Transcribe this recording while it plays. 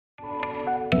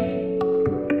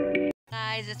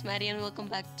guys, it's Maddie and welcome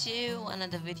back to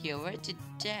another video where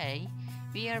today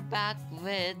we are back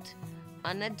with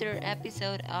another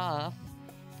episode of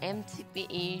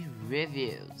Mcpe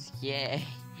reviews. Yay!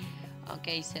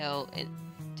 Okay, so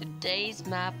today's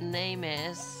map name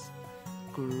is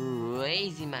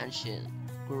Crazy Mansion.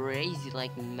 Crazy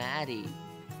like Maddie.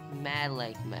 Mad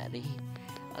like Maddie.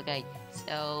 Okay,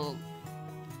 so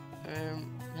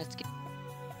let's get.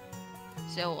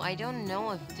 So I don't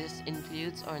know if this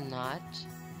includes or not.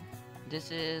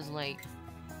 This is like,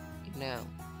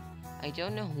 I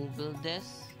don't know who built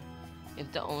this.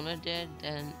 If the owner did,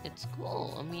 then it's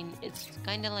cool. I mean, it's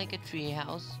kind of like a tree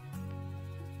house.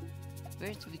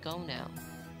 Where do we go now?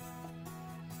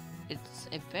 It's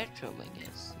a bedroom, I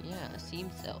guess. Yeah,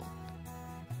 seems so.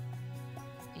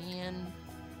 And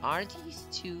are these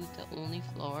two the only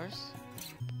floors?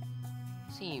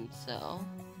 Seems so.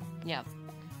 Yep.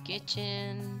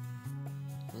 Kitchen,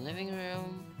 living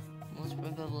room, most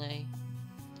probably,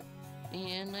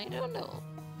 and I don't know.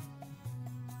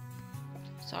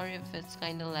 Sorry if it's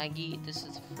kinda laggy. This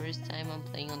is the first time I'm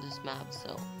playing on this map,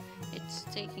 so it's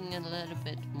taking a little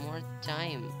bit more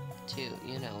time to,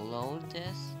 load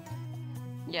this.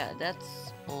 Yeah,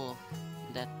 that's all of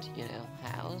that,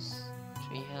 house,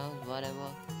 tree house, whatever.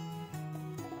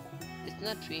 It's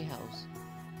not tree house,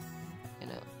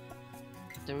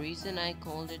 The reason I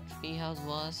called it treehouse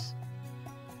was,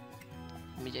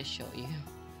 let me just show you.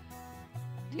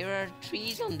 There are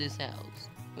trees on this house,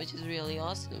 which is really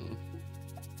awesome.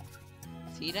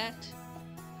 See that?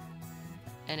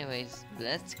 Anyways,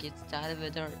 let's get started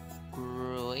with our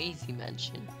crazy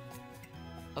mansion.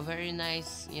 A very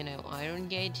nice, iron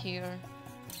gate here.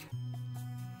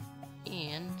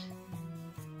 And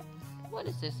what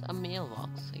is this? A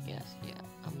mailbox, I guess. Yeah,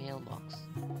 a mailbox.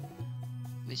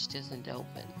 Which doesn't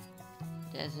open.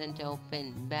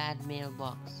 Bad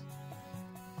mailbox.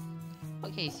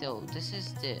 Okay, so this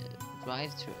is the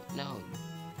drive-through. No,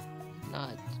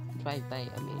 not drive-by,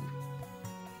 I mean.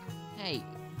 Hey.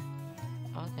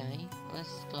 Okay,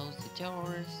 let's close the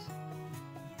doors.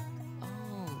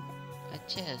 Oh, a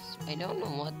chest. I don't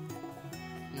know what.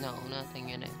 No, nothing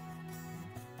in it.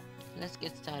 Let's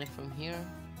get started from here.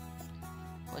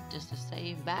 What does this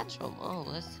say? Bathroom. Oh,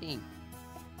 let's see.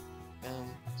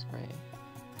 Sorry.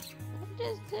 What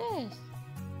is this?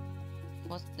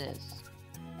 What's this?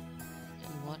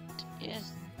 And what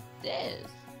is this?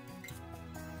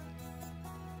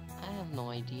 I have no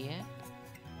idea.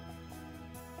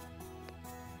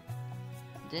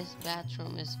 This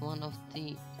bathroom is one of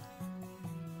the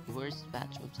worst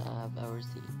bathrooms I have ever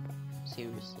seen.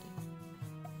 Seriously.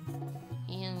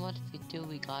 And what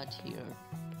we got here?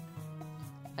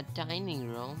 A dining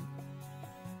room.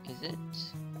 Is it?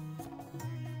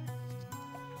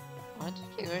 Are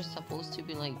the chairs supposed to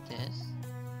be like this?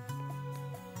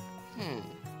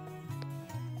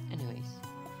 Anyways,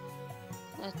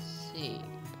 let's see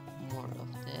more of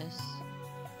this.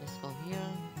 Let's go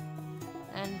here,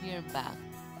 and we're back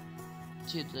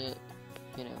to the,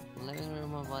 living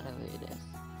room or whatever it is.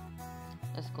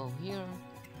 Let's go here.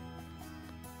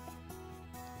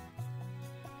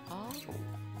 Oh,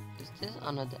 is this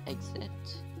another exit?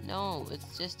 No,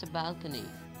 it's just a balcony.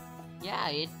 Yeah,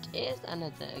 it is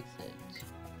another exit.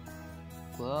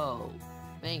 Whoa,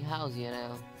 big house,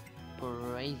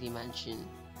 Crazy mansion.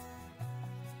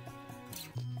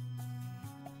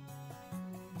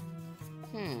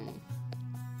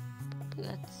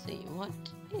 Let's see, what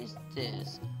is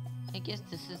this? I guess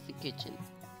this is the kitchen.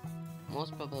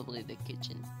 Most probably the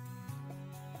kitchen.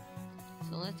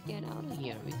 So let's get out of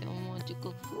here. We don't want to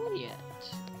cook food yet.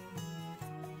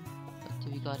 What do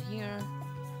we got here?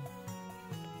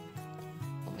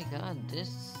 Oh my god,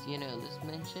 this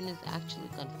mansion is actually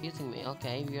confusing me.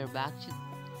 Okay, we are back to...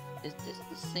 Is this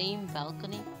the same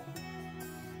balcony?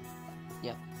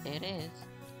 Yep, it is.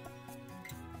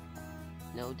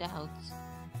 No doubts.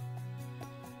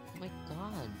 Oh my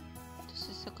god, this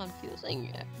is so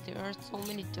confusing. There are so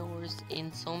many doors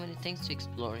and so many things to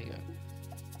explore here.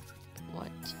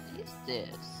 What is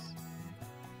this?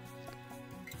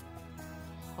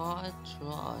 Hot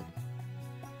rod.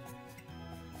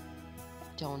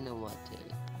 Don't know what it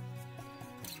is.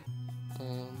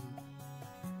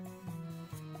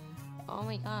 Oh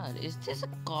my god, is this a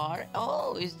car?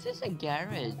 Oh, is this a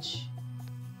garage?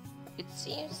 It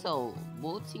seems so.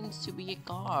 Both seems to be a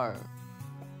car.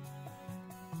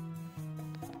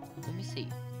 Let me see.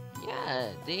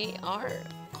 Yeah, they are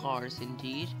cars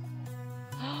indeed.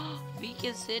 We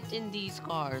can sit in these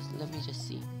cars. Let me just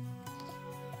see.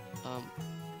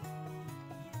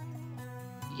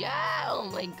 Yeah,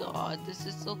 oh my god, this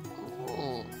is so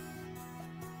cool.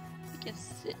 We can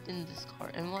sit in this car.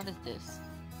 And what is this?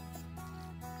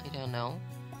 I don't know.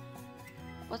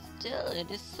 But still, it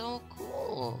is so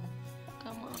cool.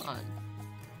 Come on.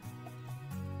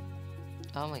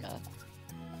 Oh my god.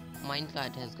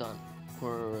 Minecraft has gone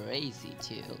crazy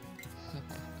too.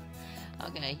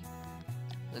 Okay.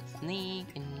 Let's sneak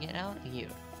and get out of here.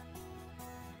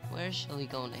 Where shall we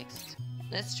go next?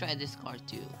 Let's try this car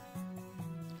too.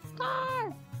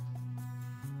 Car!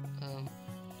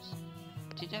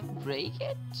 Did I break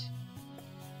it?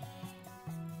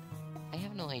 I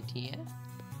have no idea.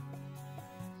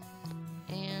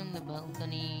 And the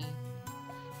balcony.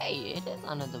 Hey, it is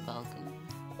another balcony.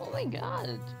 Oh my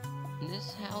god.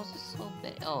 This house is so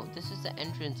big. Oh, this is the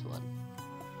entrance one.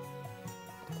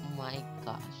 Oh my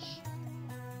gosh.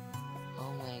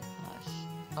 Oh my gosh.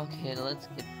 Okay, let's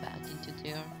get back into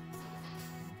there.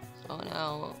 Oh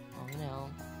no. Oh no.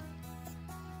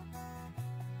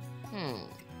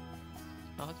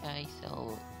 Okay,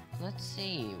 so let's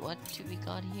see. What do we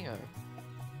got here?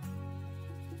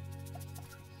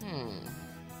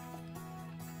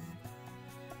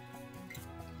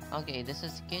 Okay, this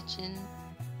is kitchen.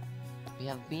 We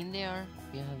have been there.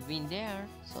 We have been there.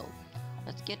 So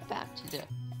let's get back to the,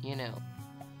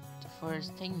 the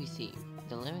first thing we see,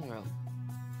 the living room.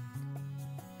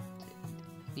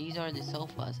 These are the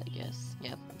sofas, I guess.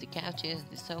 Yep, the couches,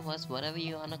 the sofas, whatever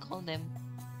you wanna call them.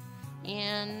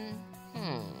 And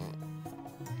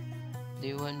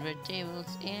the 100 tables,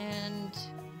 and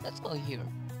let's go here.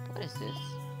 What is this?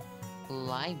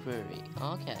 Library.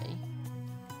 Okay,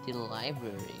 the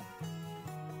library,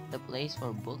 the place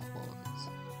for bookworms.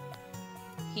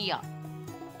 Here,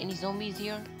 any zombies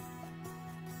here?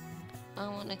 I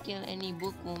wanna kill any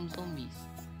bookworm zombies.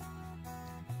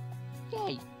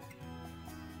 Yay!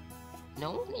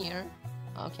 No one here.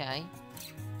 Okay.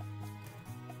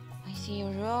 I see a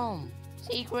room.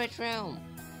 Secret room.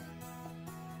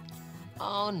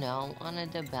 Oh no,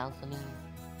 another balcony.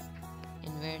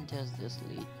 And where does this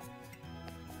lead?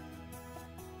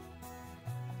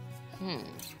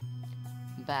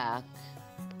 Back.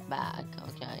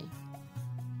 Okay.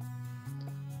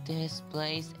 This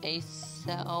place is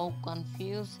so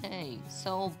confusing.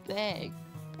 So big.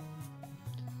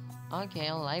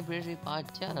 Okay, library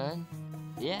part done.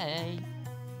 Yay.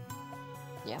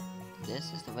 Yep,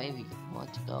 this is the way we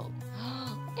want to go.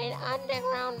 An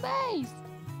underground base!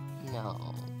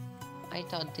 No. I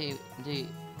thought they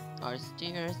are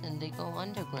stairs and they go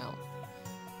underground.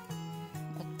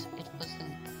 But it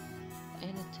wasn't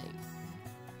anything.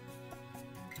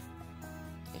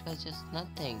 It was just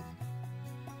nothing.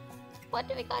 What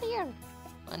do we got here?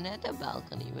 Another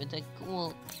balcony with a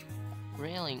cool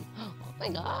railing. Oh my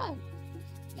god!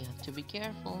 You have to be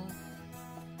careful.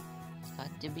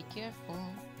 Got to be careful.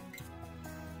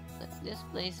 But this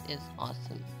place is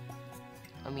awesome.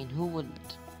 I mean, who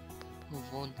wouldn't? Who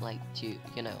won't like to,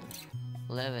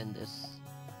 live in this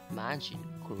mansion?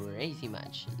 Crazy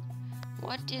mansion.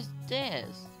 What is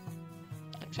this?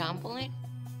 A trampoline?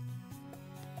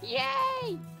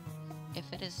 Yay!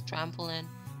 If it is trampoline,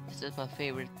 this is my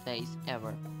favorite place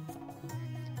ever.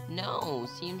 No,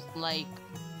 seems like,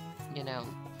 I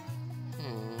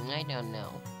don't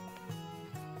know.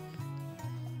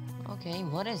 Okay,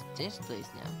 what is this place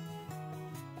now?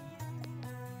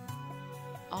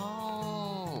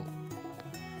 Oh,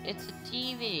 it's a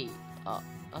TV.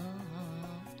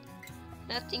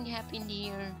 Nothing happened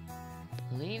here.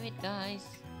 Leave it, guys.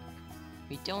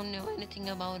 We don't know anything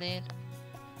about it.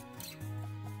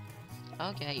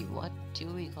 Okay, what do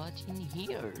we got in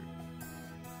here?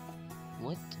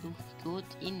 What do we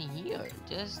got in here?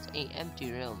 Just an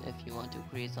empty room if you want to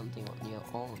create something on your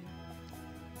own.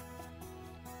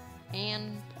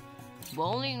 And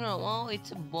bowling room. Oh,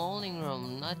 it's a bowling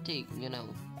room, not a,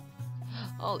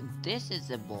 Oh, this is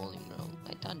a bowling room.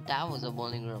 I thought that was a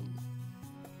bowling room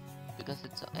because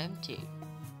it's so empty.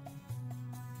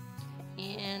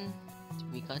 And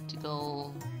we got to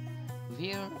go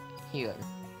here.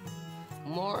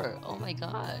 More. Oh my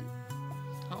god.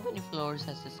 How many floors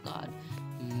has this got?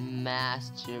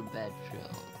 Master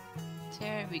bedroom.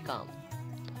 There we come.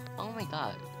 Oh my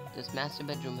god. This master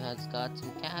bedroom has got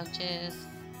some couches.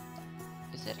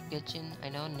 Is it a kitchen? I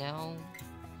don't know.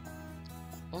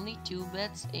 Only 2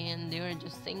 beds, and they are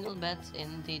just single beds,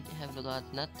 and they have got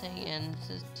nothing, and this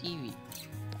is TV.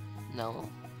 No,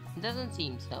 it doesn't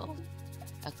seem so.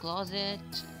 A closet.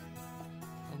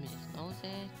 Let me just close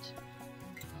it.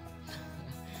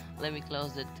 Let me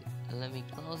close it. Let me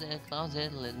close it.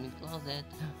 Let me close it.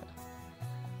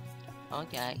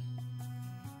 Okay.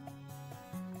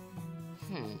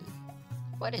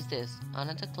 What is this?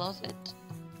 Another closet?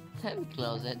 Let me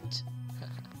close it.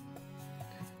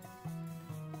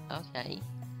 Okay.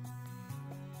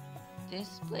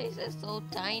 This place is so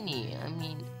tiny. I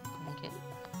mean, okay.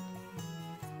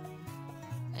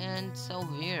 And so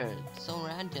weird, so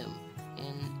random,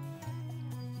 and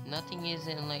nothing is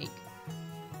in like,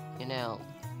 you know.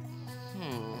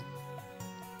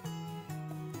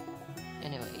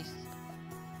 Anyways.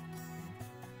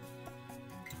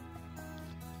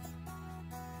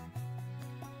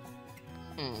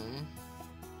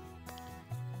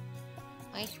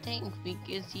 I think we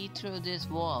can see through this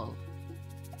wall.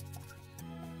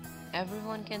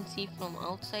 Everyone can see from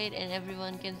outside and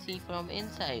everyone can see from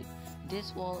inside.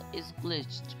 This wall is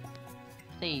glitched.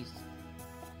 Please.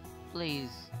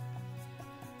 Please.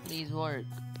 Please work.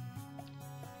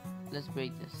 Let's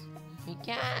break this. We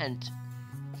can't.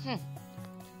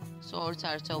 Swords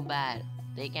are so bad.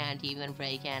 They can't even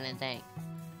break anything.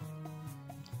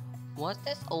 Was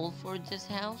this all for this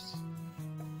house?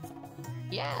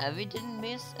 Yeah, we didn't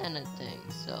miss anything,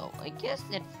 so I guess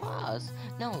it was.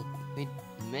 No, we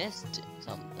missed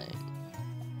something.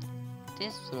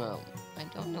 This room, I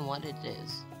don't know what it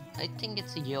is. I think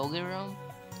it's a yoga room.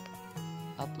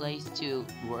 A place to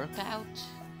work out.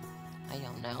 I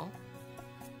don't know.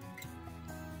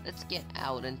 Let's get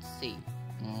out and see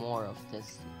more of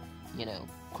this,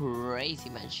 crazy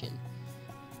mansion.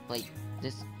 Like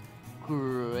this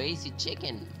crazy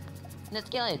chicken. Let's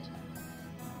kill it.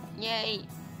 Yay!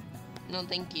 No,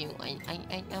 thank you.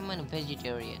 I'm a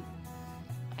vegetarian.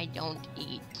 I don't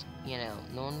eat,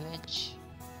 non-veg.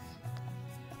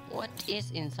 What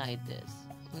is inside this?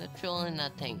 Literally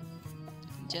nothing.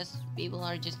 People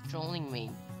are just trolling me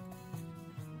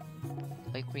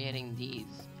by creating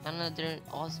these. Another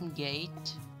awesome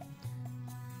gate.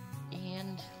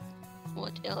 And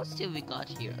what else do we got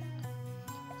here?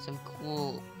 Some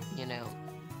cool,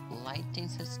 lighting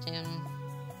system.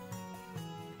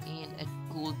 And a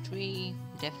cool tree,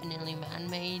 definitely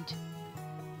man-made.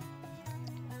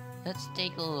 Let's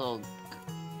take a look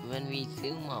when we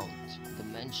zoom out the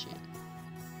mansion.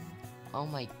 Oh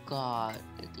my god,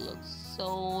 it looks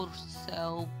so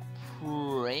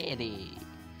pretty.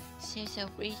 So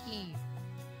pretty.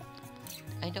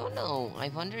 I don't know, I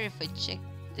wonder if I check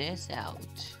this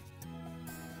out.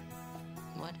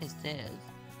 What is this?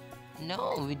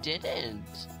 No, we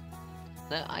didn't.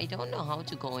 I don't know how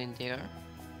to go in there.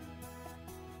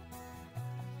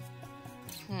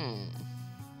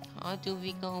 How do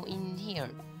we go in here?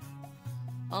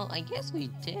 Oh, I guess we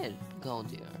did go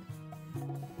there.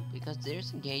 Because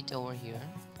there's a gate over here.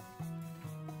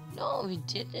 No, we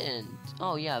didn't.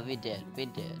 Oh yeah, we did. We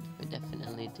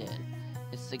definitely did.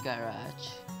 It's the garage.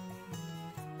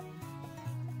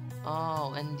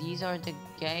 Oh, and these are the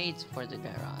gates for the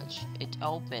garage. It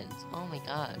opens. Oh my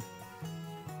god.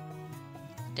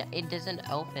 It doesn't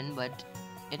open, but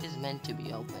it is meant to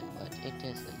be open, but it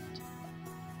isn't.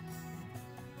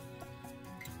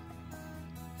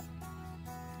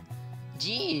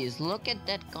 Jeez, look at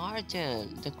that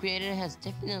cartoon. The creator has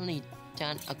definitely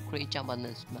done a great job on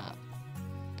this map.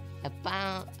 A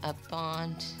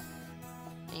pond,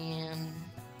 and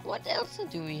what else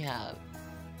do we have?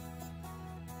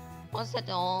 Was that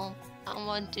all? I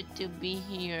wanted to be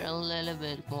here a little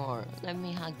bit more. Let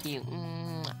me hug you.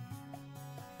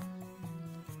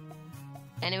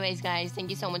 Anyways guys, thank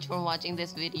you so much for watching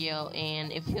this video,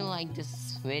 and if you like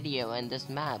this video and this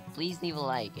map, please leave a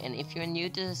like, and if you're new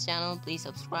to this channel, please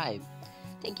subscribe.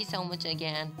 Thank you so much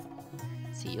again.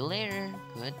 See you later.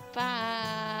 Goodbye.